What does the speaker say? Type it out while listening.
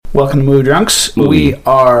Welcome to Movie Drunks. Movie. We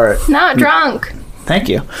are Not drunk. Thank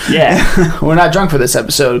you. Yeah. We're not drunk for this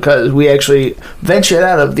episode because we actually ventured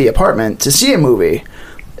out of the apartment to see a movie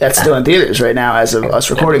that's still in theaters right now as of us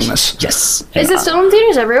recording this. Yes. Is it still in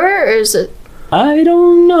theaters everywhere, or is it? I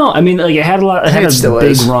don't know. I mean, like, it had a still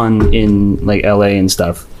big is. run in like LA and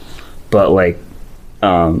stuff, but right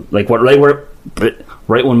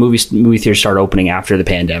when movie theaters started opening after the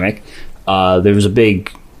pandemic, there was a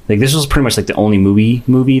big, like, this was pretty much like the only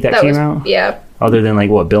movie that came out. Yeah. Other than like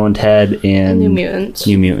Bill and Ted and New Mutants.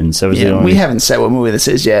 New Mutants. That was the only. We haven't said what movie this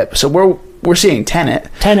is yet, so we're seeing Tenet.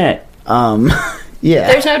 Tenet. Yeah.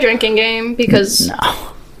 There's no drinking game because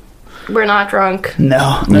No. we're not drunk.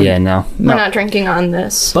 No. Yeah, no. We're not drinking on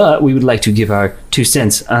this. But we would like to give our 2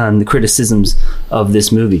 cents on the criticisms of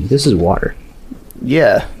this movie. This is water.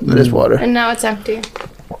 Yeah, it is water. And now it's empty.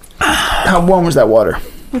 How warm was that water?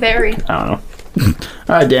 Very. I don't know.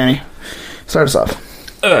 All right, Danny, start us off.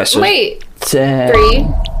 Wait. 3, 3,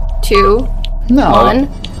 2, No. 1.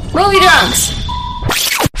 Movie Drunks!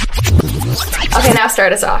 Okay, now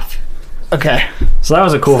start us off. Okay. So that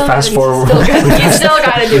was a cool fast forward. You still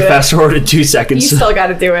gotta do it. Fast forwarded 2 You seconds. still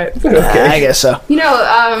gotta do it. I guess so. You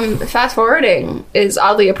know, fast forwarding is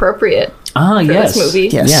oddly appropriate Ah, for yes. this movie.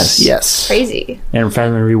 Yes. Yes. Yes. Crazy. And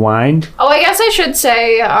fast and rewind. Oh, I guess I should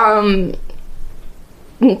say,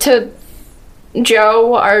 to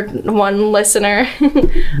Joe, our one listener,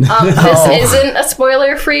 this isn't a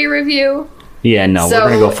spoiler-free review. Yeah, no, So-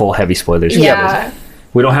 we're gonna go full heavy spoilers. Yeah.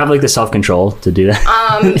 We don't have like the self-control to do that.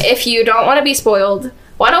 If you don't want to be spoiled,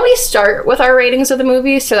 why don't we start with our ratings of the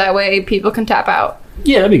movie so that way people can tap out?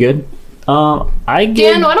 Yeah, that'd be good. I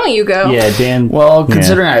give. Dan, why don't you go? Yeah, Dan. Well,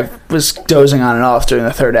 considering I was dozing on and off during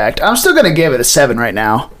the third act, I'm still going to give it a 7 right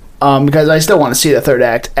now. Because I still want to see the third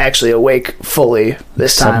act actually awake fully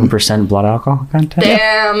this time. 7% blood alcohol content.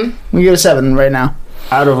 Damn. We give it a 7 right now.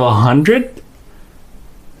 Out of 100.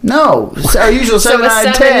 No, it's our usual 7 So a out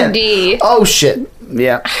of 10. 7D. Oh shit!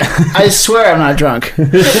 Yeah, I swear I'm not drunk.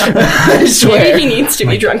 I swear. Maybe he needs to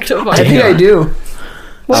be drunk to I avoid think it. I do.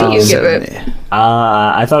 What do you give it?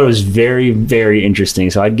 I thought it was very, very interesting.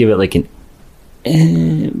 So I'd give it like an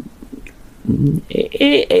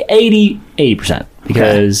 80%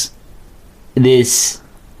 because this.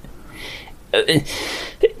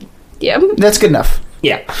 Yep. That's good enough.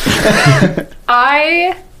 Yeah.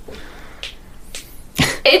 I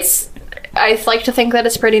like to think that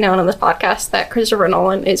it's pretty known on this podcast that Christopher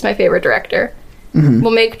Nolan is my favorite director.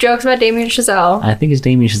 We'll make jokes about Damien Chazelle. I think it's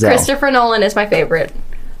Damien Chazelle. Christopher Nolan is my favorite,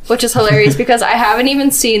 which is hilarious because I haven't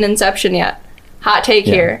even seen Inception yet. Hot take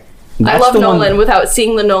here. I That's love the one- Nolan without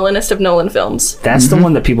seeing the Nolanist of Nolan films. That's the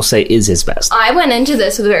one that people say is his best. I went into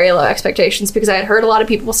this with very low expectations because I had heard a lot of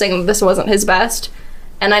people saying that this wasn't his best.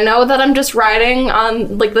 And I know that I'm just riding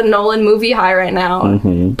on like the Nolan movie high right now.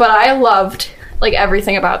 But I loved like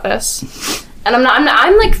everything about this. And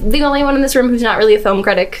I'm like the only one in this room who's not really a film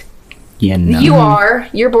critic. Yeah, no. You are.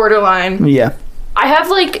 You're borderline. Yeah. I have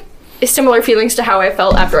like similar feelings to how I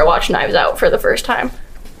felt after I watched Knives Out for the first time.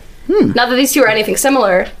 Not that these two are anything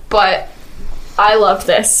similar, but I loved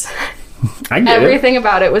this. I get Everything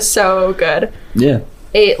about it was so good. it. Yeah.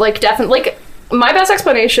 It like definitely like my best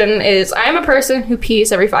explanation is I am a person who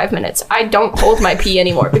pees every 5 minutes. I don't hold my pee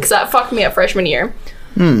anymore because that fucked me up freshman year.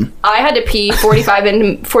 I had to pee 45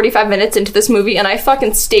 minutes into this movie and I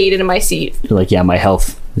fucking stayed in my seat. You're like, yeah, my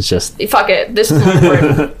health is just. Fuck it, this is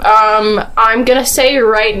important. I'm gonna say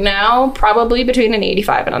right now probably between an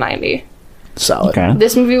 85 and a 90. Solid. Okay.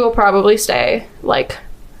 This movie will probably stay like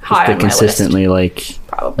high on my Consistently, like, list.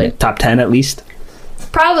 Probably. top 10 at least.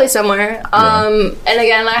 Probably somewhere. And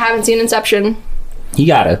again, I haven't seen Inception. You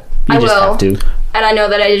gotta. You I just will. have to. And I know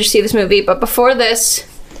that I just see this movie, but before this,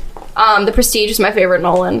 The Prestige is my favorite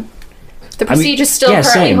Nolan. The Prestige is still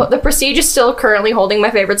same. The Prestige is still currently holding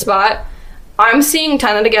my favorite spot. I'm seeing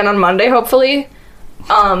Tenet again on Monday, hopefully.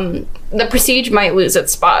 The Prestige might lose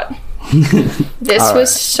its spot. This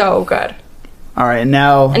was so good. All right,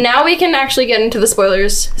 now. And now we can actually get into the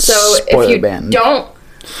spoilers. So Spoiler if you band. don't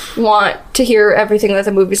want to hear everything that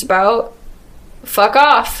the movie's about, fuck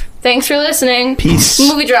off. Thanks for listening. Peace.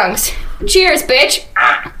 Movie Drunks. Cheers, bitch.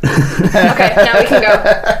 Ah. Okay, now we can go.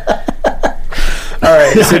 All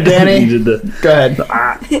right, so Danny, You did the- go ahead.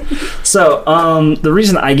 So, the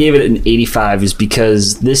reason I gave it an 85 is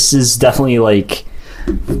because this is definitely like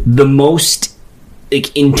the most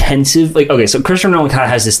like intensive. Like, okay, so Christopher Nolan kind of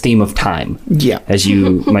has this theme of time, Yeah. as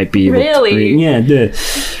you might be able Really? to read. Yeah, the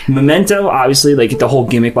Memento, obviously, like the whole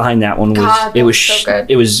gimmick behind that one was God, it was that's so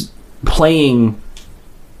good. it was playing.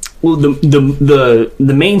 Well,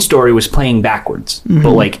 the main story was playing backwards,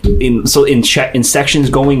 but like in sections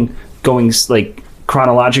going like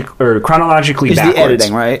chronologically It's backwards. the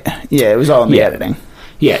editing, right? Yeah, it was all in the Yeah. editing.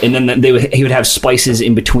 Yeah, and then he would have splices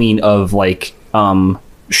in between of like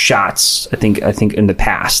shots. I think in the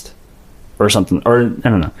past or something, or I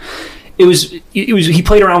don't know. It was he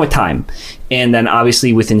played around with time, and then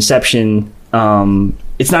obviously with Inception,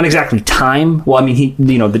 it's not exactly time. Well, I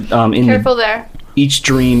mean Careful there. each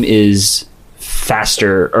dream is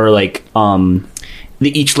faster, or like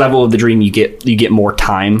each level of the dream you get more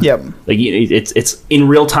time. Yep. Like it's in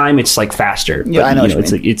real time. It's like faster. Yeah, I know what you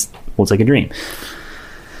it's mean. like it's like a dream.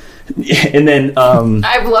 And then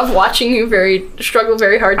I love watching you struggle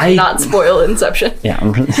very hard to not spoil Inception. yeah,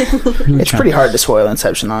 I'm really It's pretty hard to spoil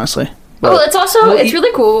Inception, honestly. Well, it's also it's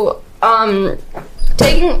really cool.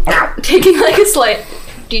 Taking like a slight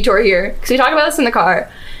detour here because we talked about this in the car.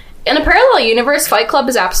 In a parallel universe, Fight Club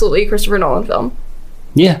is absolutely a Christopher Nolan film,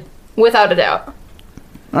 yeah. without a doubt.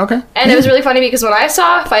 Okay. And it was really funny because when I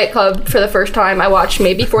saw Fight Club for the first time, I watched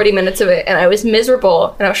maybe 40 minutes of it, and I was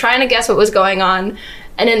miserable, and I was trying to guess what was going on.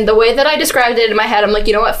 And in the way that I described it in my head, I'm like,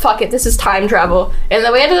 you know what? Fuck it. This is time travel. And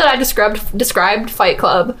the way that I described Fight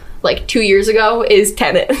Club like 2 years ago is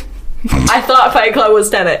Tenet. I thought Fight Club was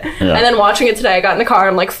Tenet. Yeah. And then watching it today, I got in the car,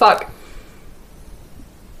 I'm like, fuck.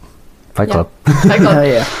 Fight Yeah. Club. Fight Club. Hell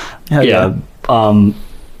yeah. Hell Yeah.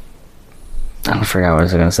 I forgot what I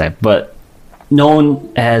was going to say, but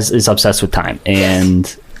Nolan is obsessed with time, and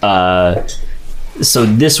so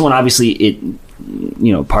this one obviously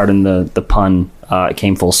pardon the pun, it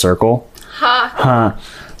came full circle. Ha.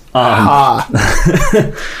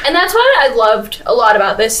 And that's what I loved a lot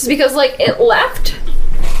about this, is because like it left,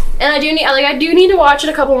 and I do need to watch it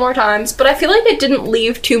a couple more times, but I feel like it didn't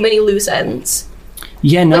leave too many loose ends.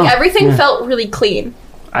 Yeah, no, Like everything felt really clean.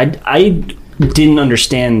 I didn't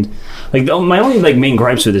understand, like my only like main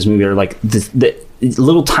gripes with this movie are like the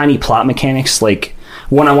little tiny plot mechanics. Like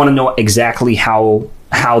one, I want to know exactly how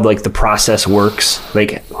like the process works,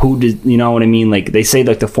 like who did, you know what I mean? Like they say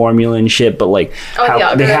like the formula and shit, but like Oh,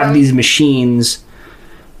 yeah, they have okay. these machines.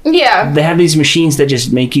 Yeah. They have these machines that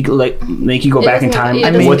just make you go back in doesn't- time. it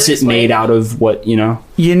And doesn't what's it explain. made out of? What, you know?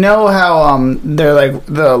 You know how they're like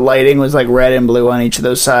the lighting was like red and blue on each of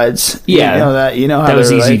those sides? Yeah. You know that? You know how That was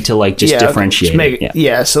they're, easy like- to like just differentiate.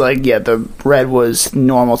 Yeah, so like the red was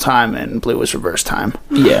normal time and blue was reverse time.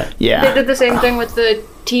 Yeah. They Yeah. did the same thing with the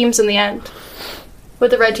teams in the end. With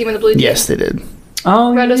the red team and the blue team. Yes, they did.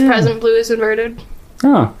 Oh, Red is yeah. present, blue is inverted.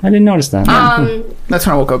 Oh, I didn't notice that. That's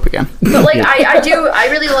when I woke up again. But like I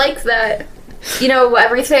really like that,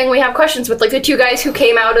 everything we have questions with, like the two guys who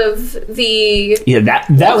came out of the Yeah, that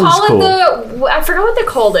we'll was call cool. it I forgot what they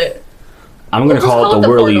called it. I'm gonna we'll just call it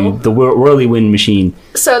call it the whirlwind machine.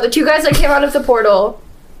 So the two guys that came out of the portal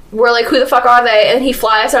were like, who the fuck are they? And he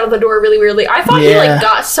flies out of the door really weirdly. I thought he Yeah. like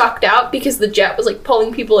got sucked out because the jet was like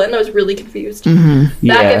pulling people in. I was really confused. Yeah.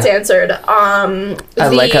 That gets answered. I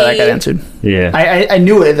like how that got answered. Yeah. I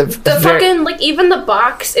knew it. The fucking, like, even the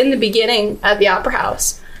box in the beginning at the Opera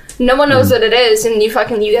House. No one knows what it is, and you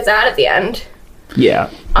get that at the end. Yeah.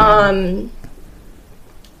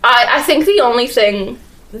 I think the only thing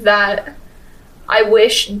that I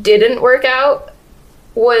wish didn't work out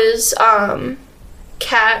was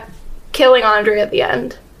Kat killing Andre at the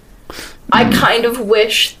end. I kind of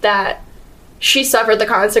wish that she suffered the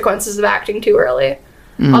consequences of acting too early.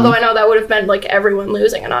 Although I know that would have meant like everyone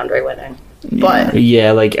losing and Andre winning. But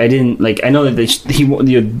Yeah, like I didn't like. I know that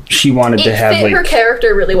she wanted it to have fit like her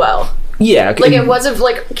character really well. yeah, Like it was of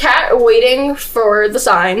like Kat waiting for the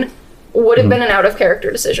sign would have been an out of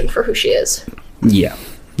character decision for who she is. yeah,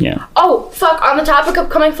 yeah. Oh fuck! On the topic of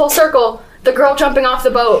coming full circle, the girl jumping off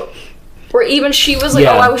the boat, where even she was like,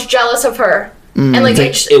 Yeah. "Oh, I was jealous of her," and like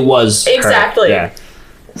It was her. Exactly. Yeah.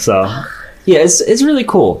 So yeah, it's really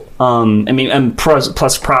cool. I mean, and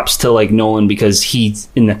plus props to like Nolan, because he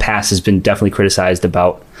in the past has been definitely criticized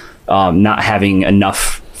about not having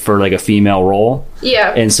enough for like a female role,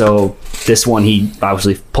 yeah. and so this one he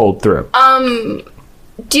obviously pulled through.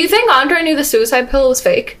 Do you think Andre knew the suicide pill was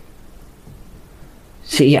fake?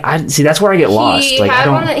 See, that's where I get lost. He Like I had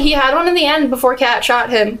don't. one. He had one in the end before Kat shot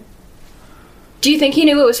him. Do you think he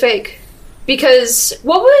knew it was fake? Because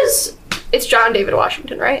it's John David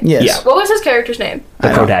Washington, right? Yes. Yeah. What was his character's name? The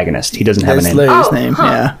protagonist. He doesn't have a That's name. literally his Oh, name.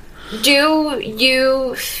 huh.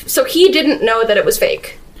 Yeah. So he didn't know that it was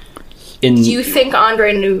fake. Do you think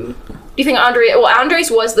Andre knew? Do you think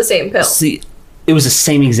Andre's was the same pill? See, it was the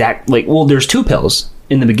same exact. Like, well, there's two pills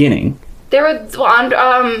in the beginning. There were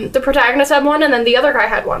the protagonist had one, and then the other guy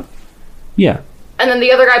had one, Yeah. and then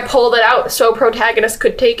the other guy pulled it out so protagonist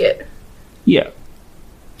could take it. Yeah.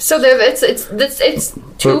 So it's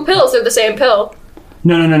two pills. They're the same pill.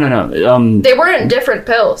 No. They weren't different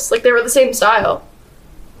pills. Like they were the same style.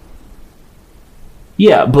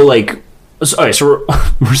 Yeah, but like, okay, so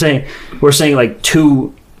we're saying like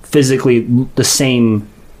two physically the same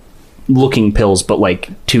looking pills, but like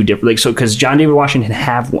two different. Like, so because John David Washington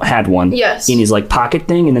had one, Yes. in his like pocket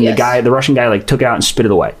thing, and then Yes. the Russian guy like took it out and spit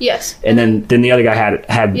it away. Yes. And then the other guy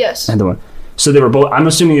had Yes. had the one. So they were both. I'm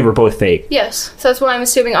assuming they were both fake. Yes. So that's why I'm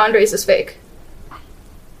assuming Andre's is fake.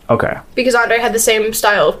 Okay. Because Andre had the same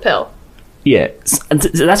style of pill. Yeah,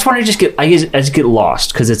 that's why I just get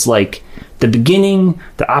lost, because it's like the beginning,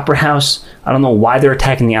 the opera house. I don't know why they're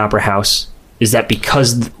attacking the opera house. Is that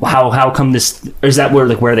because how come this? Or is that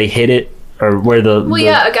where they hid it, or where the? Well,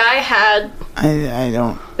 yeah, a guy had I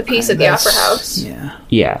don't. a piece of the opera house. Yeah.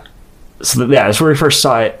 Yeah. So that's where we first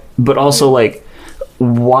saw it. But also, like,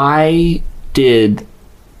 why?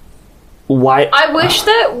 I wish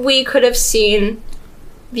that we could have seen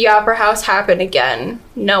the opera house happen again,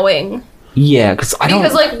 knowing. Yeah, because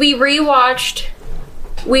like we rewatched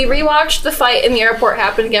the fight in the airport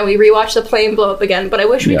happen again. We rewatched the plane blow up again. But I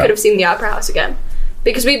wish we could have seen the opera house again,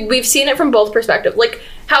 because we've seen it from both perspectives. Like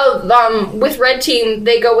how with red team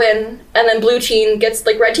they go in and then blue team gets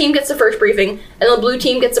red team gets the first briefing and then blue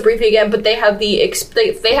team gets the briefing again. But they have the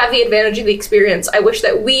they have the advantage of the experience. I wish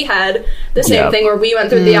that we had the same thing where we went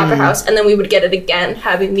through the opera house and then we would get it again,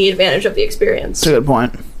 having the advantage of the experience. That's a good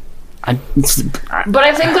point. But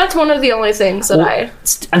I think that's one of the only things that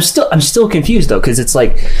I'm still confused though, because it's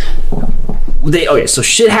like so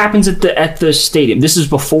shit happens at the stadium. This is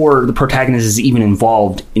before the protagonist is even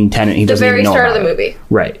involved in Tenet. He doesn't even know the very start of the about it. movie,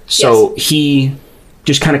 right? So he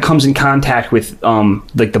just kind of comes in contact with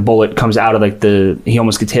like the bullet comes out of he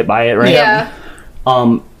almost gets hit by it, right? Yeah.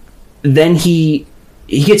 Then he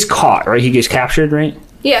gets caught, right? He gets captured, right?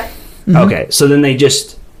 Yeah. Mm-hmm. Okay, so then they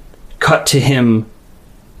just cut to him.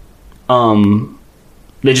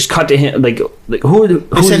 They just cut to him who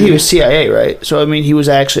They said he was CIA, right? So I mean, he was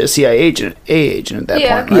actually a CIA agent at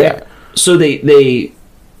that point, right? Yeah. So they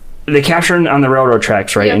capture him on the railroad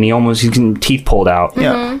tracks, right? Yeah. And he's getting teeth pulled out.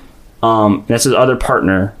 Yeah. That's his other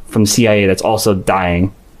partner from the CIA that's also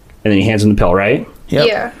dying, and then he hands him the pill, right? Yep.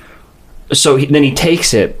 Yeah. So then he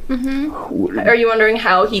takes it. Are you wondering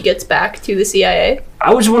how he gets back to the CIA?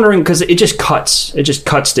 I was wondering because it just cuts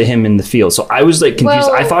to him in the field. So I was like confused.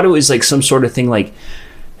 Well, I thought it was like some sort of thing like.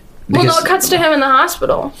 Well, no, it cuts to him in the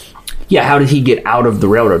hospital. Yeah, how did he get out of the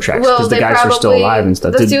railroad tracks? Because the guys were still alive and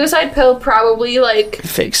stuff. The suicide pill probably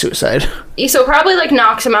fake suicide. So probably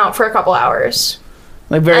knocks him out for a couple hours.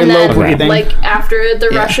 Like very And low then, breathing. after the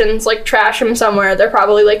Russians trash him somewhere, they're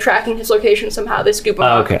probably tracking his location somehow. They scoop him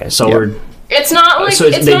up. Okay, so It's not So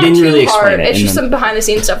it's they not didn't too really explain hard. it, It's and just then- some behind the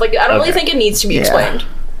scenes stuff. I don't really think it needs to be explained.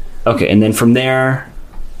 Okay, and then from there,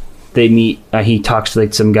 they meet. He talks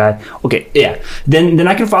to some guy. Okay, yeah. Then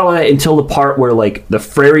I can follow that until the part where the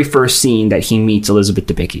very first scene that he meets Elizabeth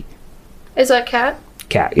Debicki. Is that Kat?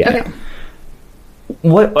 Cat, yeah. Okay.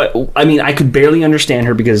 What I mean, I could barely understand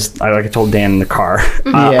her because, like I told Dan in the car,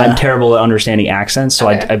 Yeah. I'm terrible at understanding accents, so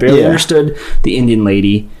Okay. I barely understood the Indian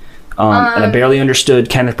lady, and I barely understood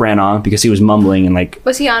Kenneth Branagh because he was mumbling and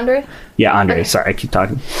Was he Andre? yeah, Andre. Sorry, I keep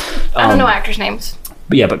talking. I don't know actors' names.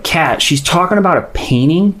 But yeah, but Kat, she's talking about a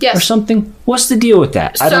painting Yes. or something. What's the deal with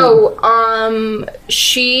that?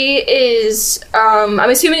 She is. I'm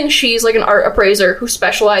assuming she's an art appraiser who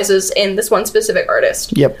specializes in this one specific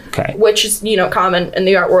artist. Yep. Okay. Which is common in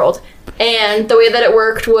the art world. And the way that it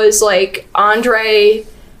worked was Andre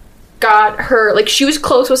got her she was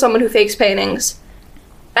close with someone who fakes paintings,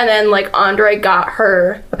 and then Andre got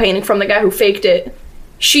her a painting from the guy who faked it.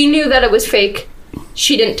 She knew that it was fake.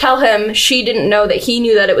 She didn't tell him. She didn't know that he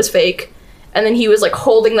knew that it was fake. And then he was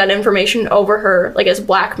holding that information over her as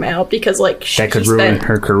blackmail because That could ruin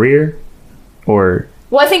her career, or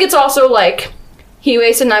Well, I think it's also he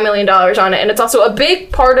wasted $9 million on it, and it's also a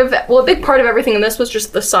big part of everything in this was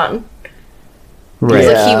just the son. right,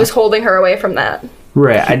 Yeah. He was holding her away from that.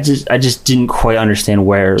 right. I just didn't quite understand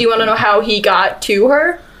where. Do you want to know how he got to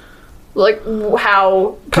her?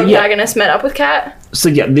 How protagonist met up with Kat? So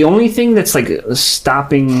yeah, the only thing that's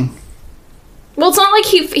stopping. Well, it's not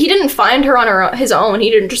he didn't find her on his own. He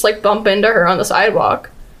didn't just bump into her on the sidewalk.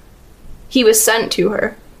 He was sent to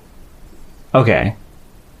her. Okay.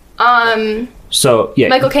 So yeah,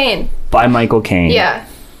 Michael Caine. by Michael Caine. Yeah.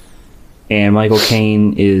 And Michael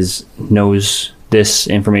Caine knows this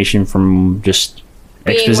information from just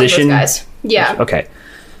Being exposition. one of those guys. Yeah. Okay.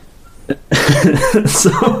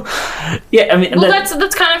 So yeah, I mean, Well,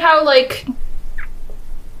 that's kind of how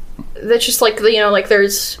that's just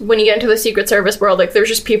there's when you get into the Secret Service world, there's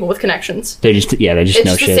just people with connections. they just It's know just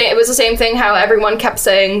the shit. same, it was the same thing how everyone kept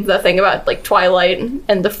saying the thing about Twilight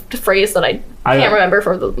and the phrase that I can't remember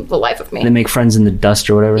for the life of me. They make friends in the dust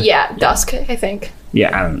or whatever. Yeah, Dusk, I think.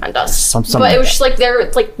 Yeah, I don't know. and dust. Some But it was just like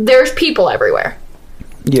there's people everywhere.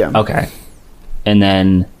 Yeah. Okay. And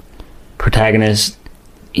then protagonist,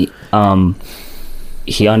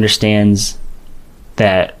 he understands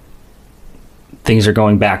that things are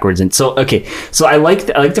going backwards, and so I like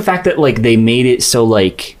the fact that like they made it so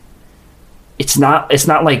like it's not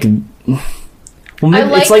like, well,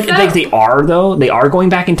 maybe it's like they are going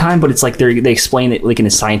back in time, but it's like they explain it like in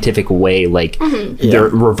a scientific way, like they're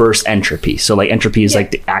reverse entropy. So like entropy is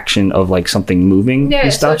like the action of like something moving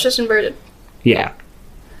and So stuff. it's just inverted. Yeah.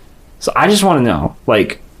 So I just want to know,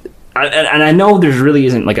 like, and I know there really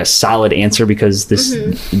isn't like a solid answer because this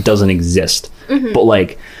doesn't exist. But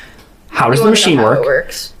like, how does the machine How work? it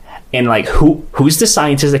works. And like, who's the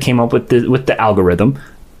scientist that came up with the algorithm?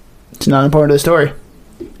 It's not important to the story.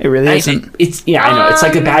 It really isn't. I know it's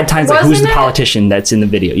like the bad times. Like, who's Wasn't the it- politician that's in the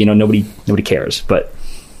video? You know, nobody cares. But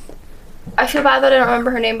I feel bad that I don't remember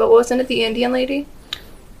her name, but wasn't it the Indian lady?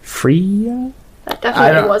 Freya. That I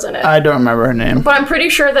definitely don't, wasn't it. I don't remember her name. But I'm pretty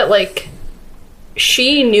sure that like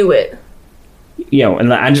she knew it. You know,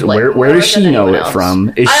 and I just Like, where more does she than know anyone it else.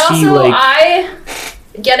 from? Is I she also, like?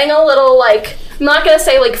 getting a little like, I'm not gonna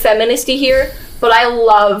say like feministy here, but I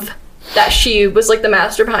love that she was like the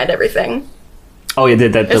master behind everything. Oh yeah, the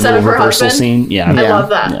Instead little of her reversal husband? scene. Yeah. I Yeah. love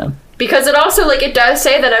that. Yeah. Because it also like it does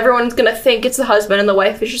say that everyone's gonna think it's the husband and the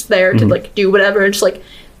wife is just there to like do whatever and just like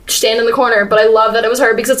stand in the corner. But I love that it was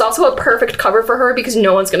her because it's also a perfect cover for her because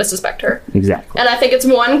no one's gonna suspect her. Exactly. And I think it's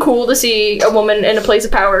one, cool to see a woman in a place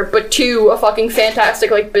of power, but two, a fucking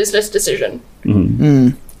fantastic like business decision.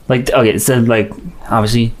 Like, okay, it said, like,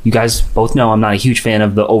 obviously, you guys both know I'm not a huge fan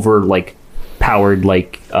of the over, like, powered,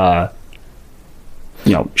 like,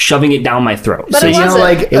 shoving it down my throat. But So, it you know, wasn't.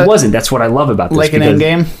 like, it wasn't. That's what I love about this. Like an because-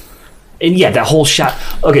 Endgame? And yeah, that whole shot.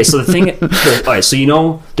 Okay, so the thing, all right, so you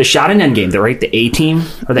know, the shot in Endgame, right? The A-Team,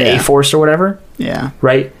 or the Yeah. A-Force or whatever, Yeah.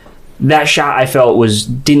 right? That shot I felt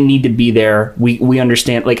didn't need to be there. We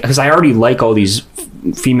understand, like, because I already like all these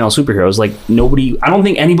female superheroes. Like, I don't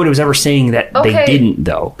think anybody was ever saying that they Okay. didn't,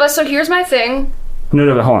 though. But so here's my thing.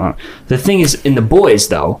 No, hold on. The thing is, in The Boys,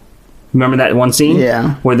 though, remember that one scene?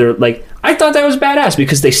 Yeah. Where they're like, I thought that was badass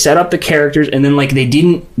because they set up the characters and then, like, they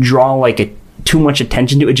didn't draw, like, too much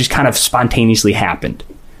attention to it. It just kind of spontaneously happened.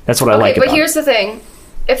 That's what I like But about here's the thing.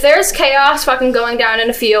 If there's chaos fucking going down in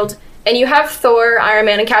a field, and you have Thor, Iron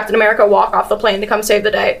Man, and Captain America walk off the plane to come save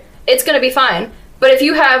the day, it's gonna be fine. But if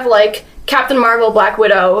you have, like, Captain Marvel, Black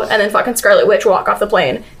Widow, and then fucking Scarlet Witch walk off the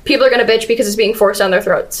plane, people are gonna bitch because it's being forced down their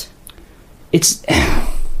throats. It's...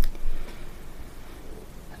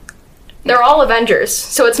 They're all Avengers,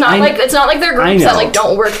 so it's not like they're groups that know. like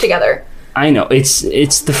don't work together. I know. It's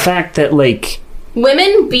the fact that, like...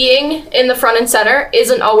 Women being in the front and center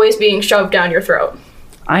isn't always being shoved down your throat.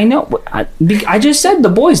 I know. But I just said The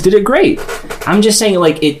Boys did it great. I'm just saying,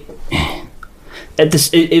 like, it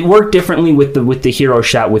worked differently with the hero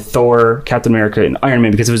shot with Thor, Captain America, and Iron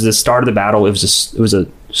Man because it was the start of the battle. It was a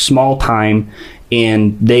small time,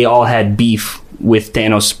 and they all had beef with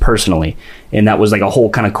Thanos personally, and that was like a whole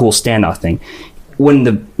kind of cool standoff thing. When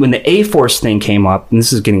the A-Force thing came up, and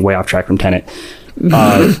this is getting way off track from Tenet,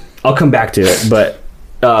 I'll come back to it, but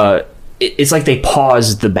it's like they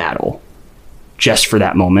paused the battle just for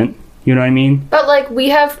that moment. You know what I mean? But like we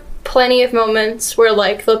have plenty of moments where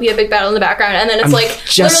like there'll be a big battle in the background, and then it's I'm like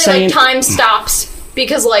just literally like saying- time stops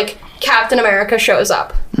because like Captain America shows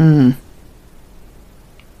up.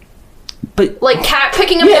 But Like Cat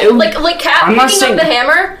picking up Yeah, like Cat I'm not picking saying- up the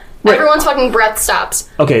hammer. Right. Everyone's fucking breath stops.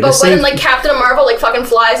 Okay, the but same- when like Captain Marvel like fucking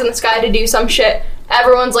flies in the sky to do some shit,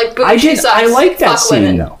 everyone's like, "Boo, she sucks. I like that Fuck scene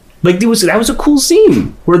women." though. Like that was a cool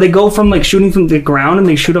scene where they go from like shooting from the ground and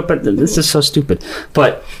they shoot up at this is so stupid.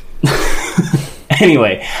 But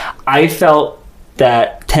anyway, I felt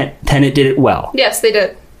that Tenet did it well. Yes, they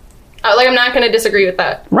did. Like I'm not going to disagree with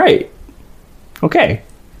that. Right. Okay.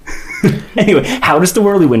 Anyway, how does the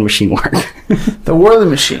Whirlwind machine work? The Whirly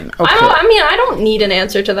Machine. Okay. I don't need an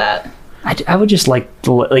answer to that. I would just like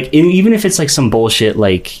even if it's like some bullshit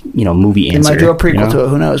like movie They answer. might do a prequel you know? to it.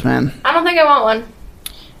 Who knows, man? I don't think I want one.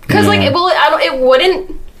 Because like Yeah. it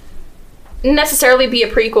wouldn't necessarily be a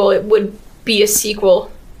prequel. It would be a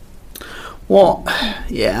sequel Well,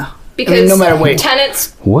 yeah. because no matter what.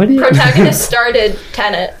 Tenet's What? protagonist started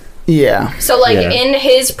Tenet. Yeah. So like Yeah. in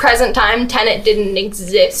his present time, Tenet didn't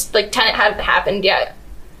exist. Like Tenet hadn't happened yet.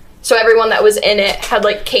 So everyone that was in it had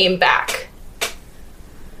like came back.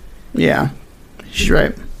 Yeah. She's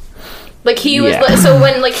right. Like he was Yeah. so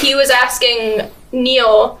when like he was asking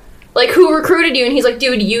Neil like who recruited you, and he's like,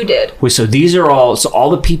 dude, you did. Wait, so these are all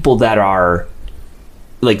the people that are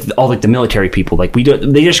like all like the military people, like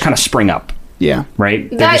they just kind of spring up Yeah. right?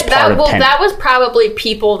 They're just part of Tenet. That was probably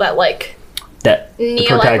people that like That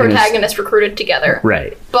Neil and protagonist recruited together,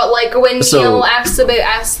 right? But like when Neil asks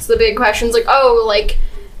the big questions, like, oh, like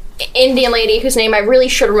Indian lady whose name I really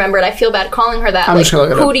should remember, and I feel bad calling her that. I'm like, just gonna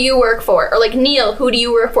look it who up. do you work for? Or like Neil, who do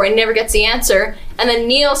you work for? And he never gets the answer. And then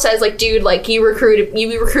Neil says, like, dude, like you recruit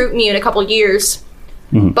me in a couple years.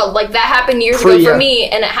 But like that happened years ago for me,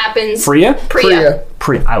 and it happens. Priya.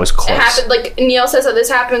 I was close. It happened. Like Neil says that this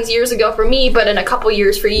happens years ago for me, but in a couple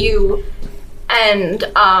years for you. And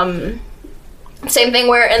same thing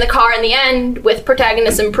where in the car in the end with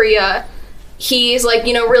protagonist and Priya, he's like,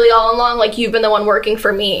 you know, really all along, like you've been the one working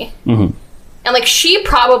for me, and like she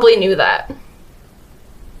probably knew that.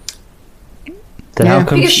 Then how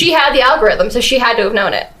come because she had the algorithm, so she had to have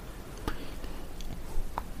known it.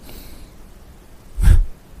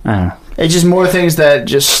 It's just more things that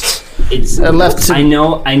just it's left to... I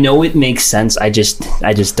know it makes sense. I just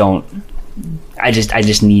don't. I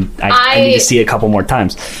need to see it a couple more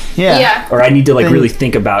times. Yeah. Or I need to like really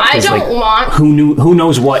think about. I don't want who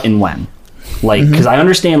knows what and when. Like, because I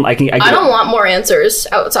understand. I don't want more answers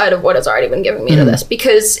outside of what has already been given me to this,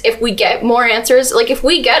 because if we get more answers, like if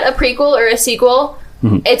we get a prequel or a sequel,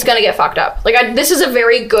 it's gonna get fucked up. Like this is a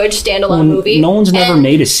very good standalone movie. No one's never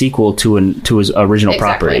made a sequel to his original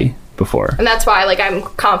property before, and that's why like I'm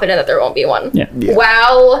confident that there won't be one. Yeah.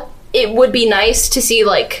 While it would be nice to see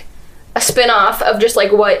like a spin-off of just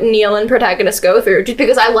like what Neil and protagonist go through, just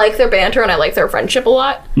because I like their banter and I like their friendship a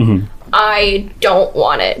lot. I don't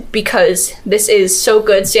want it, because this is so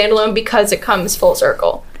good standalone, because it comes full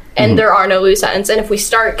circle and there are no loose ends. And if we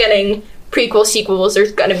start getting prequel sequels,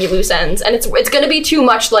 there's gonna be loose ends, and it's gonna be too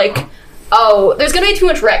much like, oh, there's gonna be too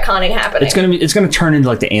much retconning happening. It's gonna turn into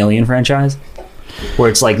like the Alien franchise, where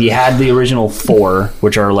it's like you had the original 4,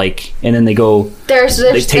 which are like, and then they go. There's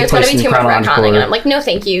gonna be too much retconning, and I'm like, no,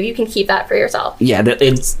 thank you. You can keep that for yourself. Yeah,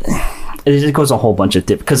 it goes a whole bunch of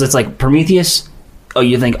because it's like Prometheus. Oh,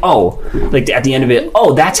 you think, like at the end of it,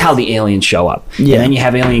 that's how the aliens show up. Yeah. And then you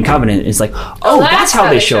have Alien Covenant. It's like, that's how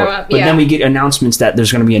they show up. But then we get announcements that there's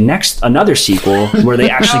going to be another sequel where they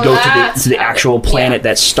actually go to the actual planet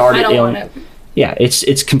that started Alien. Yeah,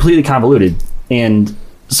 it's completely convoluted, and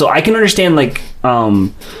so I can understand like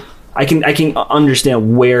I can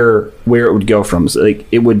understand where it would go from. So, like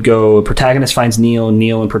it would go, protagonist finds Neil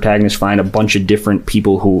and protagonist find a bunch of different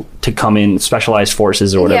people to come in, specialized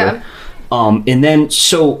forces or whatever. Yeah. And then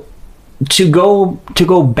so to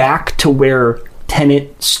go back to where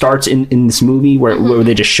Tenet starts in this movie, where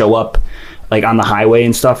they just show up like on the highway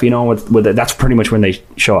and stuff, you know, with that's pretty much when they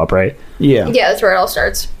show up, right? Yeah, that's where it all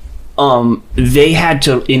starts. They had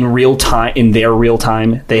to in their real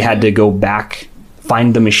time, they had to go back,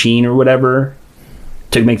 find the machine or whatever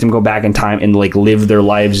to make them go back in time and like live their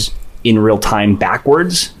lives in real time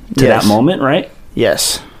backwards to that moment, right?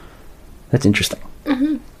 Yes. That's interesting.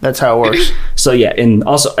 That's how it works. So yeah, and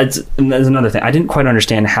also there's another thing. I didn't quite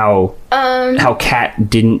understand how Kat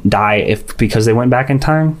didn't die because they went back in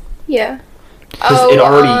time. Yeah. Because it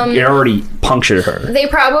already punctured her.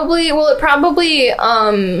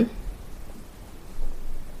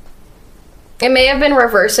 It may have been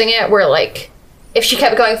reversing it, where like if she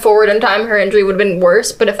kept going forward in time, her injury would have been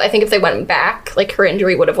worse. But I think if they went back, like her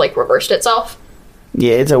injury would have like reversed itself.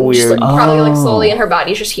 Yeah, it's a weird... Just, like, probably, like, slowly, and her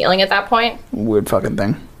body's just healing at that point. Weird fucking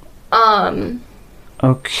thing.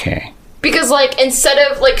 Okay. Because, like, instead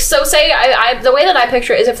of, like, so say, the way that I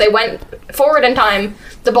picture it is if they went forward in time,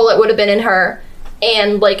 the bullet would have been in her,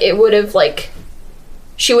 and, like, it would have, like,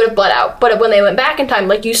 she would have bled out. But when they went back in time,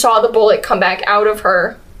 like, you saw the bullet come back out of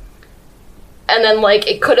her, and then, like,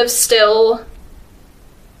 it could have still...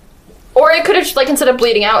 Or it could have, like, instead of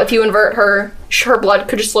bleeding out, if you invert her blood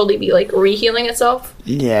could just slowly be, like, re-healing itself.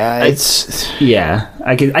 Yeah, it's... Yeah,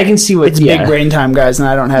 I can see what... It's big brain time, guys, and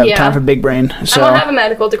I don't have time for big brain, so... I don't have a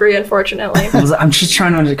medical degree, unfortunately. I'm just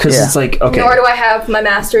trying to... Because it's like, okay... Nor do I have my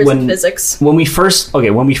master's in physics. When we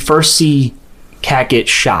first see Kat get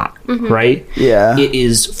shot, right? Yeah. It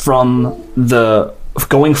is from the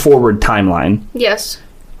going forward timeline. Yes.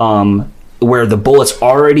 Where the bullet's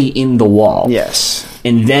already in the wall. Yes.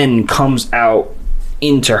 And then comes out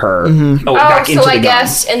into her. Back into the gun.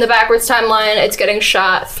 Guess in the backwards timeline, it's getting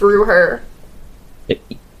shot through her.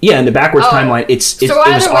 Yeah, in the backwards timeline, it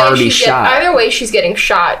was already shot. Either way, she's getting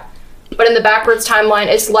shot. But in the backwards timeline,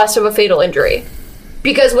 it's less of a fatal injury.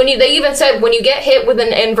 Because they even said when you get hit with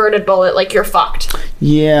an inverted bullet, like, you're fucked.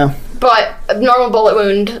 Yeah. But a normal bullet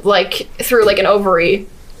wound, like, through, like, an ovary,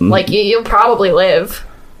 like, you'll probably live.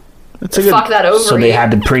 Fuck that ovary. So they had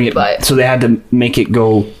to bring it. So they had to make it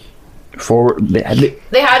go forward. They had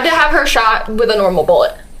to have her shot with a normal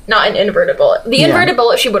bullet, not an inverted bullet. The inverted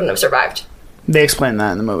bullet, she wouldn't have survived. They explain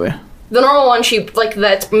that in the movie. The normal one, she like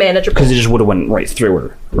that's manageable. Because it just would have went right through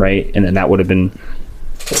her, right? And then that would have been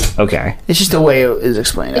okay. It's just the way it is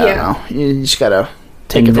explained. I Yeah. don't know. You just gotta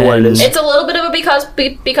take And it for what it then- is. It's a little bit of a because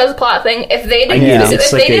plot thing. If they didn't, get it. if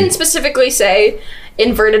It's they like didn't specifically say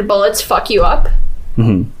inverted bullets fuck you up,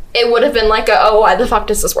 it would have been like, oh, why the fuck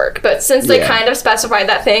does this work? But since they Yeah. kind of specified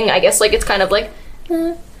that thing, I guess like it's kind of like.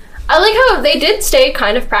 I like how they did stay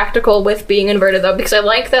kind of practical with being inverted though, because I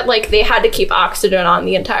like that like they had to keep oxygen on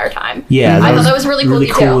the entire time. Yeah, I thought that was really cool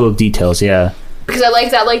detail. little details. Yeah, Because I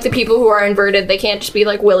like that, like, the people who are inverted, they can't just be,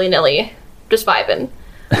 like, willy-nilly, just vibing.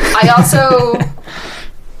 I also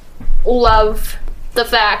love the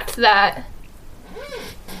fact that,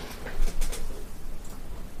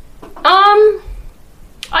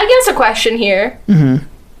 I guess a question here. Mm-hmm.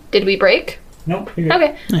 Did we break? nope.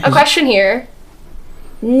 Okay. A question here.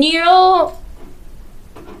 Neil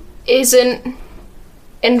isn't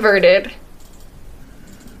inverted,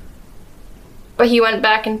 but he went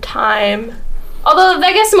back in time. Although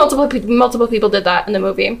I guess multiple people did that in the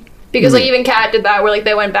movie, because like even Kat did that, where like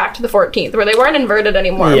they went back to the 14th, where they weren't inverted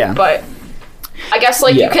anymore. Yeah. But I guess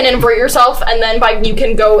like you can invert yourself, and then you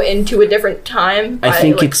can go into a different time. By, I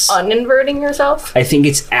think like, it's uninverting yourself. I think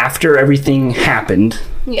it's after everything happened.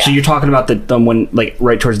 Yeah. So you're talking about the one like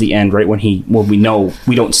right towards the end, right when we know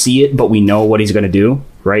we don't see it, but we know what he's going to do,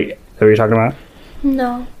 right? Is that what you're talking about?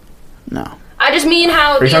 No. No. I just mean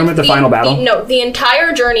how. Are you talking about the final battle? No, the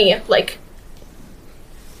entire journey, like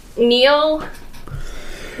Neil.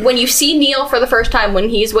 When you see Neil for the first time, when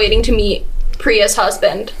he's waiting to meet Priya's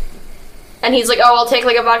husband, and he's like, "Oh, I'll take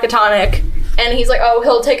like a vodka tonic," and he's like, "Oh,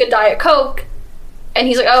 he'll take a Diet Coke," and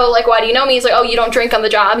he's like, "Oh, like why do you know me?" He's like, "Oh, you don't drink on the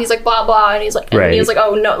job." He's like, "Blah blah," and he's like, Right. and he's like,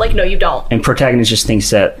 "Oh no, like no, you don't." And protagonist just thinks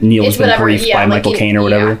that Neil has It's been whatever, briefed yeah, by like Michael Caine or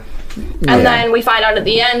whatever. And then we find out at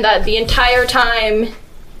the end that the entire time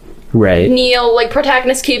Right. Neil, like,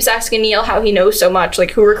 protagonist keeps asking Neil how he knows so much,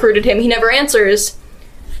 like, who recruited him. He never answers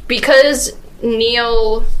because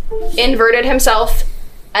Neil inverted himself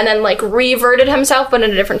and then, like, reverted himself, but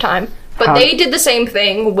in a different time. But How- they did the same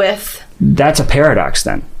thing with... That's a paradox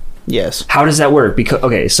then. Yes. How does that work? Because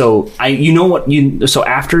okay, so so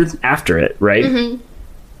after it, right? Mm-hmm.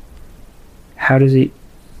 How does he?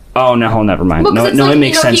 Oh no, never mind. Well, 'cause it's like, it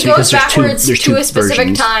makes sense he goes because backwards there's two to a specific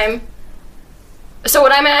versions. time. So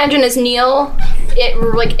what I imagine is Neil,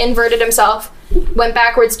 like, inverted himself, went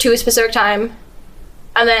backwards to a specific time,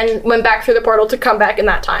 and then went back through the portal to come back in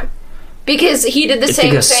that time. Because he did the It's same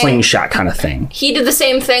like a thing. slingshot kind of thing. He did the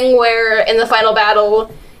same thing where in the final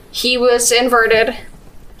battle he was inverted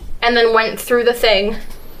and then went through the thing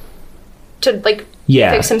to like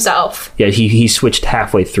Yeah. fix himself. Yeah, he switched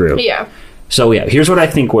halfway through. Yeah. So yeah, here's what I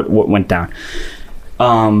think what went down.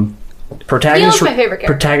 Protagonist Neil's my favorite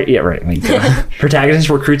character. Yeah, right. Protagonist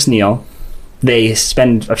recruits Neil. They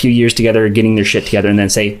spend a few years together getting their shit together and then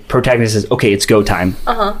say protagonist says, "Okay, it's go time."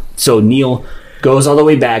 Uh-huh. So Neil goes all the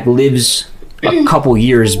way back, lives a couple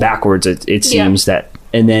years backwards it seems that,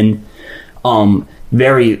 and then the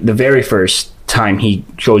very first time he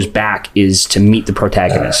goes back is to meet the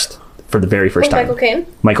protagonist for the very first time. Michael Caine?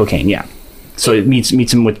 Michael Caine, yeah. So it meets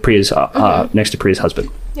him with Priya's next to Priya's husband.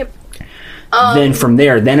 Yep. Then from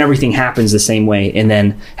there, everything happens the same way, and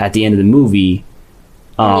then at the end of the movie,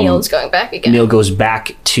 Neil's going back again. Neil goes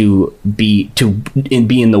back to be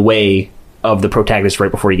in the way of the protagonist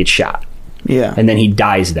right before he gets shot, Yeah. and then he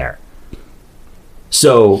dies there.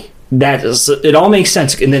 So it all makes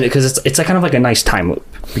sense, and then because it's like kind of like a nice time loop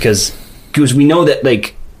because we know that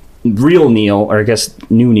like real Neil, or I guess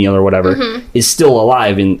new Neil or whatever, is still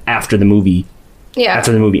alive after the movie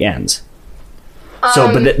ends.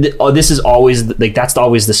 So, but this is always like that's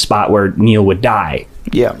always the spot where Neil would die,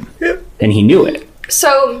 Yeah. and he knew it.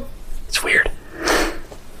 So It's weird.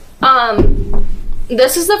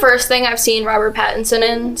 this is the first thing I've seen Robert Pattinson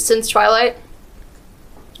in since Twilight.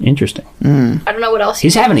 Interesting. I don't know what else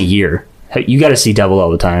He's having a year. You got to see Devil all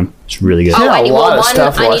the time. It's really good. Oh, Yeah, I a need, lot of one,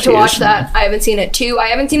 stuff I need last to watch year. that. I haven't seen it. 2, I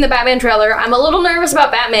haven't seen the Batman trailer. I'm a little nervous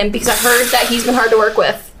about Batman because I've heard that he's been hard to work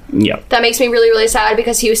with. Yep. That makes me really, really sad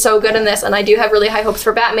because he was so good in this, and I do have really high hopes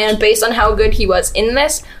for Batman based on how good he was in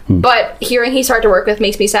this. But hearing he's hard to work with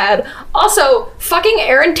makes me sad. Also, fucking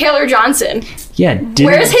Aaron Taylor Johnson. Yeah.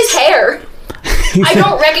 Where's his hair? I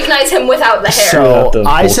don't recognize him without the hair. So Without the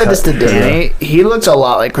I bowl said this to cut. Danny. He looks a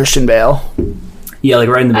lot like Christian Bale. Yeah, like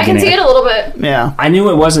right in the I can beginning. see it a little bit. Yeah. I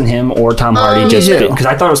knew it wasn't him or Tom Hardy just Me too. because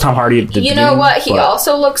I thought it was Tom Hardy at the You beginning. know what? He but-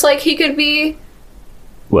 also looks like he could be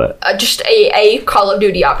What? just a Call of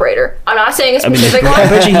Duty operator. I'm not saying a I mean, specific I one.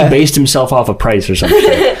 bet you he based himself off a price or something.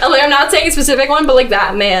 Like, I'm not saying a specific one, but like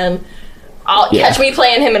that man I'll catch me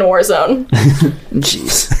playing him in Warzone.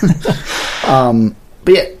 Jeez.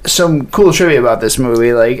 But yeah, some cool trivia about this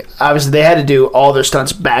movie. Like, obviously, they had to do all their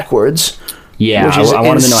stunts backwards. Yeah, which is I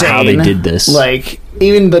wanted to know how they insane. did this. Like,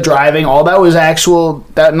 even the driving, all that was actual.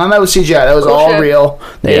 None of that was CGI. That was Cool all shit. real.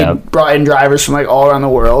 They Yeah. brought in drivers from like all around the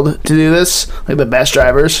world to do this, like the best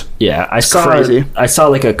drivers. Yeah, I saw Crazy.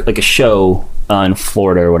 like a show in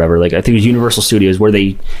Florida or whatever. Like I think it was Universal Studios where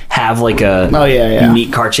they have like a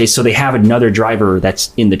unique car chase. So they have another driver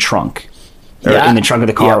that's in the trunk. Or Yeah. in the trunk of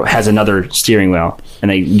the car Yep. has another steering wheel,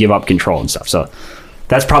 and they give up control and stuff. So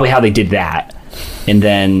that's probably how they did that. And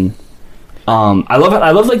then I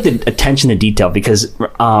love like the attention to detail because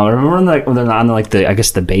remember when they're on like the I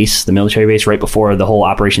guess the base, the military base, right before the whole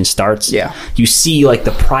operation starts. Yeah. You see like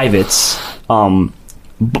the privates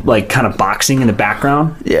like kind of boxing in the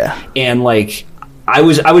background. Yeah. And like I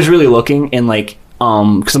was really looking and like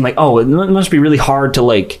because I'm like, oh, it must be really hard to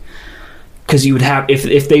like, because you would have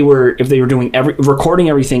if they were doing recording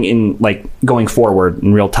everything in like going forward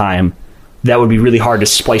in real time, that would be really hard to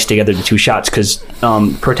splice together the two shots because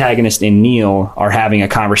protagonist and Neil are having a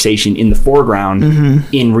conversation in the foreground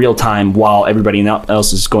in real time while everybody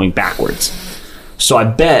else is going backwards. So I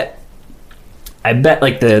bet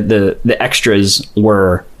like the extras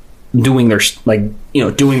were doing their like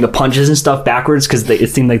doing the punches and stuff backwards because it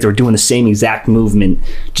seemed like they were doing the same exact movement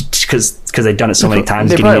because they'd done it so many times,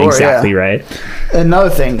 They getting it probably were, exactly yeah. right. Another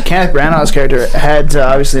thing, Kenneth Branagh's character had to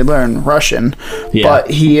obviously learn Russian, Yeah.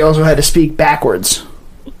 but he also had to speak backwards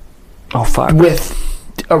Oh fuck! with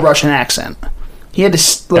a Russian accent. He had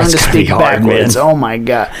to learn That's to gotta be speak hard, backwards. man. Oh my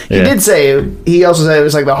god! He Yeah. did say he also said it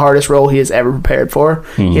was like the hardest role he has ever prepared for.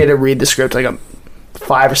 He had to read the script like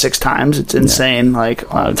 5 or 6 times. It's insane. Like,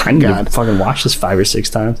 oh I my need god! to fucking watch this 5 or 6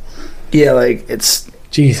 times. Yeah, like it's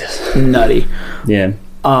Jesus. nutty. Yeah.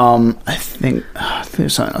 I think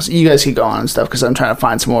there's something else. You guys keep going and stuff because I'm trying to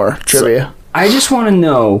find some more trivia. I just want to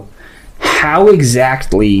know how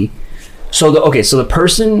exactly. So the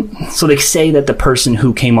person. So they say that the person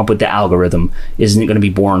who came up with the algorithm isn't going to be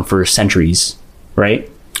born for centuries, right?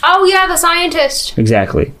 Oh yeah, the scientist.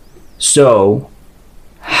 Exactly. So,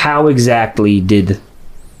 how exactly did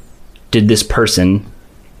this person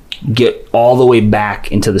get all the way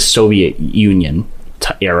back into the Soviet Union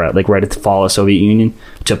era, like right at the fall of Soviet Union,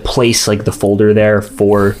 to place like the folder there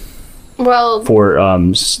for Well,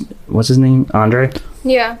 what's his name, Andre?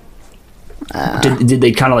 yeah. Did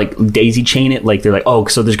they kind of like daisy chain it? Like they're like, oh,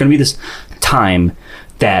 so there's going to be this time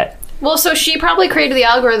that. Well, so she probably created the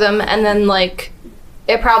algorithm, and then like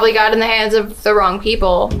it probably got in the hands of the wrong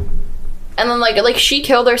people, and then like she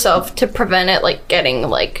killed herself to prevent it like getting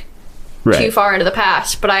like too far into the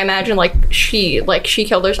past. But I imagine she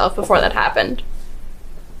killed herself before that happened.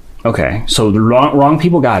 Okay, so the wrong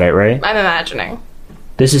people got it, right? I'm imagining.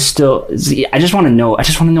 This is still. I just want to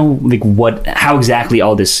know. Like how exactly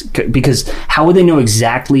all this, because how would they know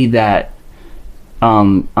exactly that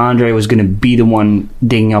Andre was going to be the one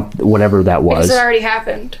digging up whatever that was? Because it already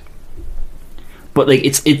happened. But like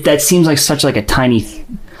that seems like such like a tiny,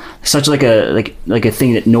 such like a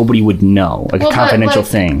thing that nobody would know, like Well, a but, confidential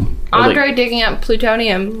like, thing. Or, Andre like, digging up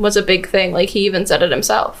plutonium was a big thing. Like, he even said it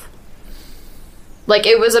himself. Like,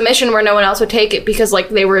 it was a mission where no one else would take it because, like,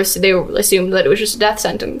 they assumed that it was just a death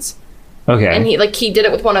sentence. okay. And he did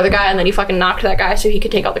it with one other guy, and then he fucking knocked that guy so he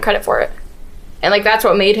could take all the credit for it. And, like, that's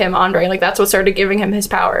what made him Andre. Like, that's what started giving him his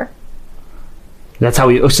power. That's how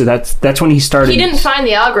he. Oh, so that's when he started. He didn't find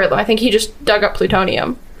the algorithm. I think he just dug up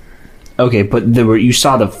plutonium. Okay, but you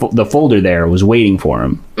saw the folder there was waiting for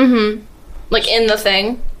him. Like, in the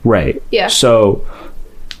thing. Right. Yeah. So,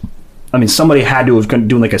 I mean, somebody had to have been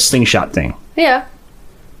doing like a slingshot thing. Yeah.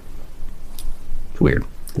 It's weird.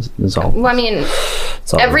 That's all. Well, I mean,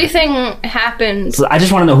 That's all. everything happened. So I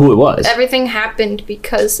just want to know who it was. Everything happened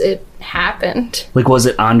because it happened. Like, was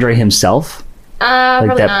it Andre himself? Like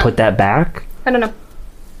Probably that not. put that back? I don't know.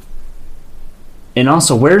 And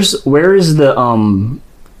also, where is the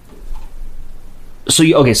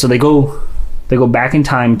So they go back in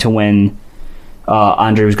time to when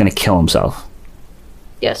Andre was going to kill himself,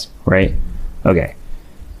 Yes. right? Okay.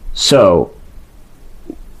 So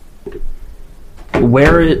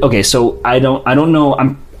so I don't know.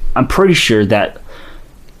 I'm pretty sure that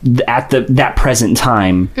at that present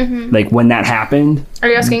time, like when that happened, Are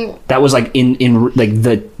you asking? that was like in like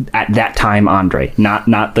the at that time Andre, not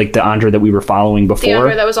like the Andre that we were following before. The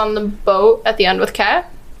Andre that was on the boat at the end with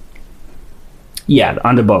Kat? Yeah,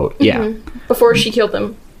 on the boat. Yeah. Before she killed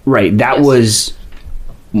him. Right. That Yes.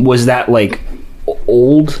 was that like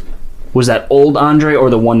old? Was that old Andre or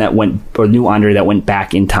the one that went or new Andre that went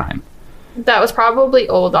back in time? That was probably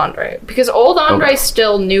old Andre. Because old Andre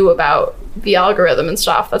still knew about the algorithm and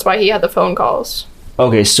stuff. That's why he had the phone calls.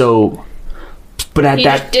 Okay, so... But at he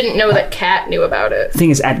that... just didn't know that Kat knew about it. Thing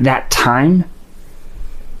is, at that time,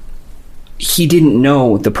 he didn't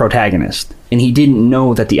know the protagonist. And he didn't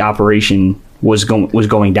know that the operation was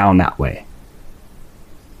going down that way.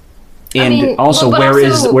 And also, where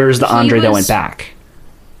is the Andre that went back?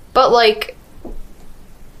 But, like...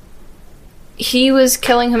 He was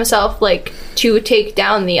killing himself, like, to take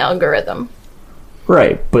down the algorithm.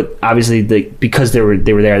 Right, but obviously, because they were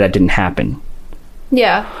there, that didn't happen.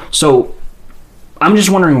 Yeah. So, I'm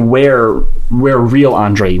just wondering where real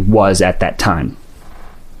Andre was at that time.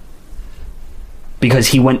 Because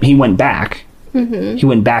he went back. Mm-hmm. He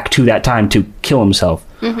went back to that time to kill himself.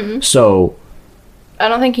 Mm-hmm. So... I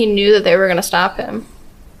don't think he knew that they were going to stop him.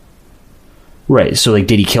 Right, so, like,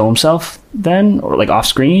 did he kill himself then? Or, like,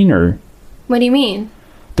 off-screen, or... What do you mean?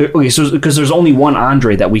 Okay, so because there's only one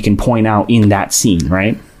Andre that we can point out in that scene,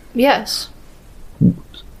 right? Yes.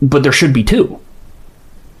 But there should be two.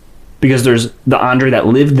 Because there's the Andre that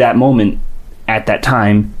lived that moment at that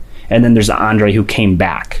time, and then there's the Andre who came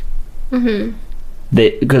back. Mm-hmm.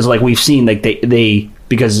 Because, like, we've seen, like,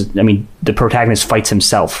 because, I mean, the protagonist fights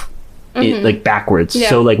himself, like, backwards. Yeah.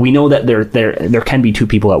 So, like, we know that there can be two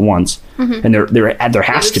people at once, and there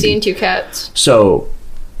has to be. We've seen two cats. So...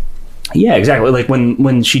 Yeah, exactly. Like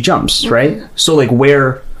when she jumps, right? So like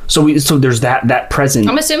so there's that present.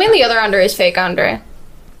 I'm assuming the other Andre is fake Andre.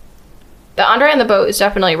 The Andre on the boat is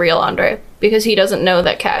definitely real Andre because he doesn't know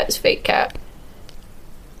that Kat is fake Kat.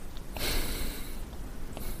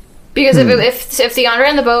 Because if the Andre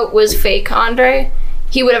on the boat was fake Andre,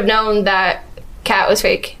 he would have known that Kat was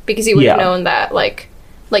fake because he would have known that like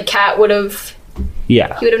Kat would have.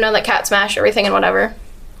 Yeah. He would have known that Kat smashed everything and whatever.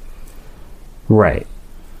 Right.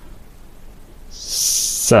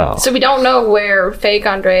 So we don't know where fake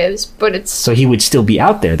Andre is, but it's... So he would still be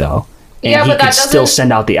out there, though. And yeah, he but could still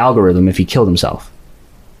send out the algorithm if he killed himself.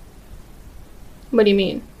 What do you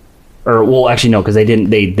mean? Or, well, actually, no, because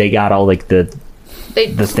they got all, like, the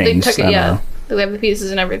things. They took it, yeah. They have the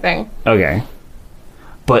pieces and everything. Okay.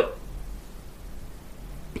 But...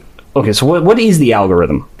 Okay, so what is the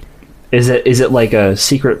algorithm? Is it like a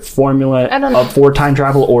secret formula for time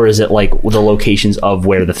travel, or is it like the locations of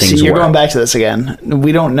where the things were? See, you're going back to this again.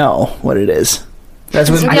 We don't know what it is. That's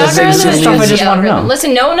what stuff I just want to know.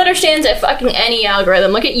 Listen, no one understands fucking any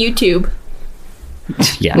algorithm. Look at YouTube.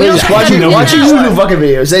 Yeah. Just watching YouTube fucking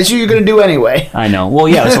videos. That's what you're going to do anyway. I know. Well,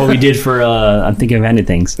 yeah, that's what we did for, I'm thinking of ending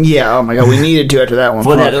things. Yeah, oh my god, we needed to after that one.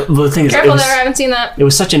 Well, the thing is, Careful there, I haven't seen that. It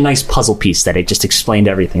was such a nice puzzle piece that it just explained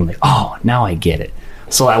everything. Like, oh, now I get it.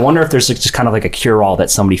 So I wonder if there's just kind of like a cure-all that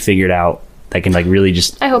somebody figured out that can like really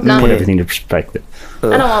just I hope not. put everything into perspective.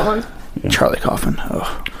 I don't want one. Yeah. Charlie Kaufman.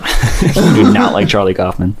 Oh. You do not like Charlie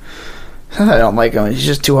Kaufman. I don't like him. He's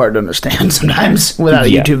just too hard to understand sometimes without a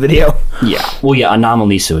YouTube video. Yeah. Well, yeah,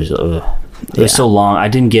 Anomalisa was... It was so long. I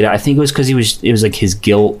didn't get it. I think it was because it was like his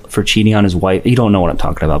guilt for cheating on his wife. You don't know what I'm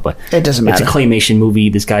talking about, but... It doesn't matter. It's a claymation movie.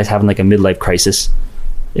 This guy's having like a midlife crisis.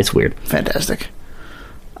 It's weird. Fantastic.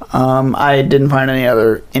 I didn't find any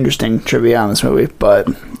other interesting trivia on this movie, but...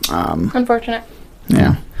 Unfortunate.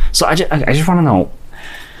 Yeah. So I just want to know,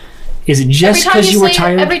 is it just because you were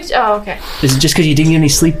tired? Oh, okay. Is it just because you didn't get any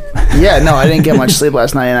sleep? Yeah, no, I didn't get much sleep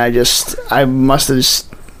last night, and I must have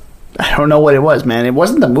just... I don't know what it was, man. It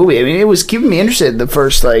wasn't the movie. I mean, it was keeping me interested the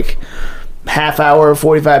first, like, half hour,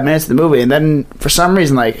 45 minutes of the movie, and then for some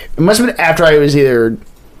reason, like, it must have been after I was either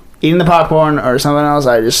eating the popcorn or something else,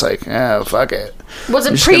 I just like, oh, fuck it. Was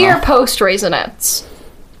it pre or post Raisinets?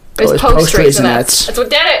 It was post Raisinets. That's what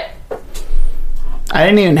did it. I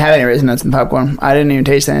didn't even have any Raisinets in the popcorn. I didn't even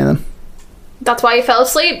taste any of them. That's why you fell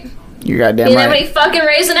asleep. You're goddamn right. You didn't have any fucking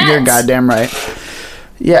Raisinets. You're goddamn right.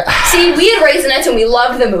 Yeah. See, we had Raisinets and we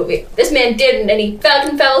loved the movie. This man didn't, and he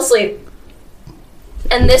fucking fell asleep.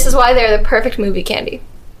 And this is why they're the perfect movie candy.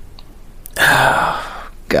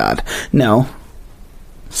 Oh, God. No.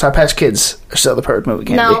 Sour Patch Kids are still the perfect movie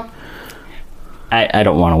candy. No. I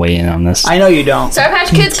don't want to weigh in on this. I know you don't. Sour Patch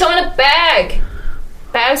Kids come in a bag.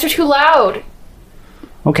 Bags are too loud.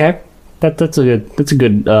 Okay. That's a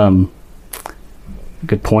good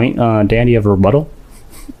point. Dan, do you have a rebuttal?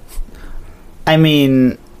 I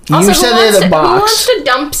mean, also, you said they're the box. Who wants to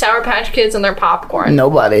dump Sour Patch Kids in their popcorn?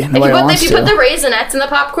 Nobody. If you put the Raisinets in the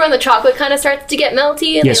popcorn, the chocolate kind of starts to get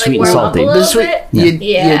melty and they sweet like and warm up a salty. little bit.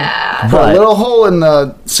 You put a little hole in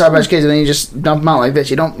the Sour Patch Kids and then you just dump them out like this.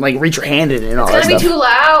 You don't like reach your hand in it and all that It's gonna be too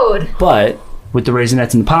loud. But with the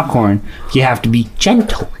Raisinets and the popcorn, you have to be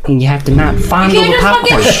gentle and you have to not fondle You the can't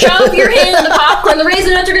popcorn. just fucking shove your hand in the popcorn. The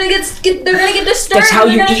Raisinets are gonna they're gonna get disturbed. That's how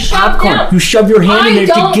and you they're gonna eat shove popcorn. down. You shove your hand in there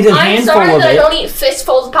to get a I'm handful sorry of that I it. don't eat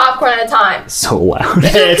fistfuls of popcorn at a time. So loud.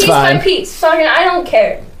 It's Piece fine. by piece. Fucking, I don't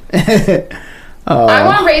care. I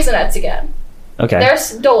want Raisinets again. Okay. They're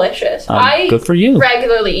delicious. Good for you. I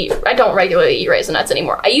don't regularly eat Raisinets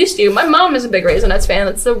anymore. I used to. My mom is a big Raisinets fan.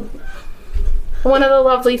 That's one of the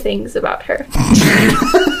lovely things about her.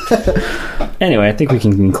 Anyway, I think we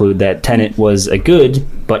can conclude that Tenet was a good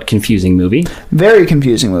but confusing movie. Very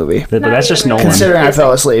confusing movie. But that's just Nolan. Considering I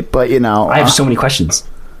fell asleep, but you know, I have so many questions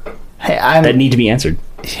hey, that need to be answered.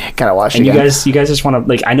 gotta watch it. And you again. guys just want to,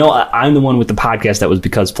 like, I know I'm the one with the podcast that was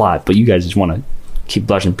Because Plot, but you guys just want to keep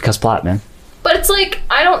blushing Because Plot, man. But it's like,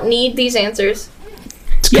 I don't need these answers.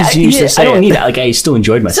 It's 'cause you used to say I don't it. need that. Like, I still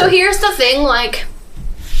enjoyed myself. So here's the thing, like,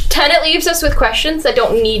 Tenet leaves us with questions that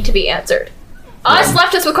don't need to be answered. Us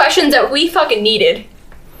left us with questions that we fucking needed.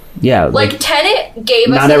 Yeah, Like, Tenet gave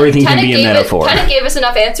us... not everything can Tenet be a gave metaphor. Tenet gave us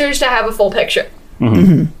enough answers to have a full picture.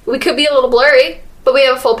 Mm-hmm. We could be a little blurry, but we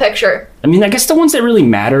have a full picture. I mean, I guess the ones that really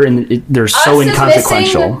matter and they're so Us is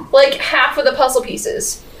inconsequential. missing, like, half of the puzzle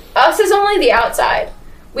pieces. Us is only the outside.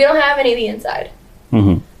 We don't have any of the inside.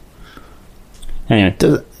 Anyway,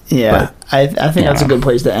 Yeah, I think that's a good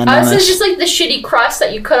place to end on Us this. is just like the shitty crust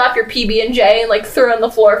that you cut off your PB&J and like throw on the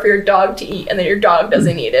floor for your dog to eat, and then your dog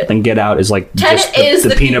doesn't eat it. then Get Out is like Tenet just is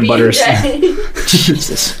the peanut butter. PB&J.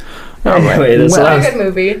 Jesus. Anyway, that's Well, What a good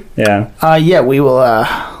movie. yeah. Yeah, we will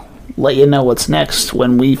let you know what's next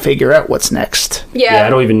when we figure out what's next. Yeah. I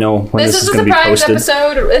don't even know when this This is is a going to be surprise posted.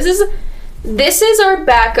 episode. This is our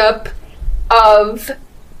backup of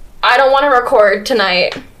I don't want to record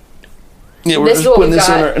tonight. Yeah, we're This is just what putting we this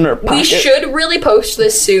got. in our pocket. We should really post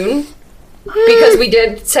this soon because we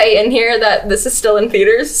did say in here that this is still in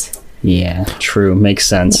theaters. Yeah, true. Makes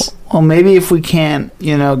sense. Well, maybe if we can't,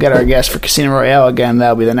 get our guest for Casino Royale again,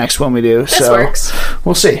 that'll be the next one we do. This so works.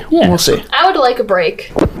 we'll see. Yeah. We'll see. I would like a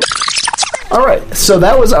break. All right, so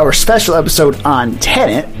that was our special episode on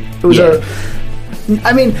Tenet. It was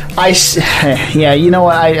yeah, you know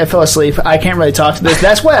what? I fell asleep. I can't really talk to this.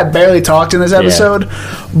 That's why I barely talked in this episode.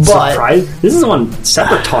 But Surprise! This is the one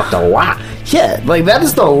Separate talked a lot. yeah, like that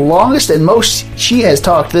is the longest and most she has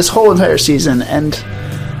talked this whole entire season. And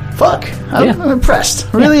fuck, I'm impressed.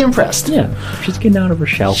 Really impressed. Yeah, she's getting out of her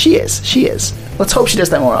shell. She is. Let's hope she does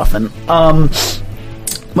that more often.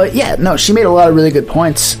 But yeah, no, she made a lot of really good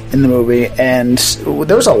points in the movie, and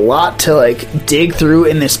there was a lot to like dig through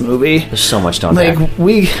in this movie. There's so much to Like unpack.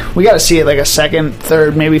 we got to see it like a second,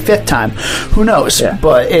 third, maybe fifth time. Who knows? Yeah.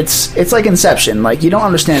 But it's like Inception. Like you don't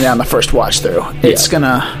understand it on the first watch through. It's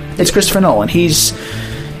Christopher Nolan.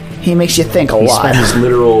 He makes you think a He lot. spent his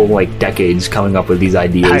literal decades coming up with these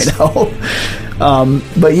ideas. I know.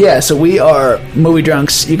 But yeah, so we are Movie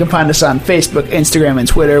Drunks. You can find us on Facebook, Instagram, and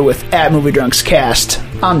Twitter with @MovieDrunksCast.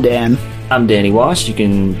 I'm Dan. I'm Danny Wash. You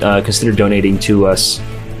can consider donating to us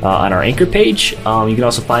on our Anchor page. You can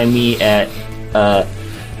also find me at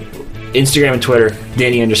Instagram and Twitter,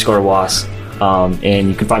 Danny_Was. And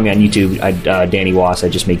you can find me on YouTube, Danny Was. I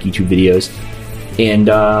just make YouTube videos. And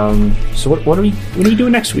so what are you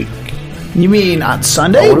doing next week? You mean on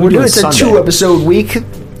Sunday? Oh, what are we doing It's a Sunday? 2-episode week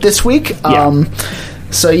this week. Yeah.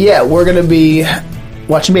 So yeah, we're gonna be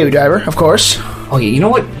watching Baby Driver, of course. Oh yeah, you know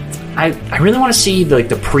what? I really want to see the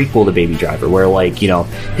prequel to Baby Driver, where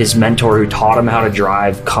his mentor who taught him how to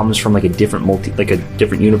drive comes from a different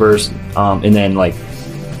different universe, and then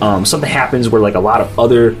something happens where a lot of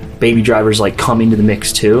other Baby Drivers come into the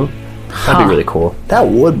mix too. That'd be really cool. That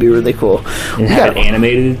would be really cool. And have it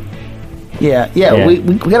animated. Yeah. Yeah. We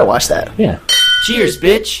gotta watch that. Yeah. Cheers,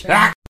 bitch.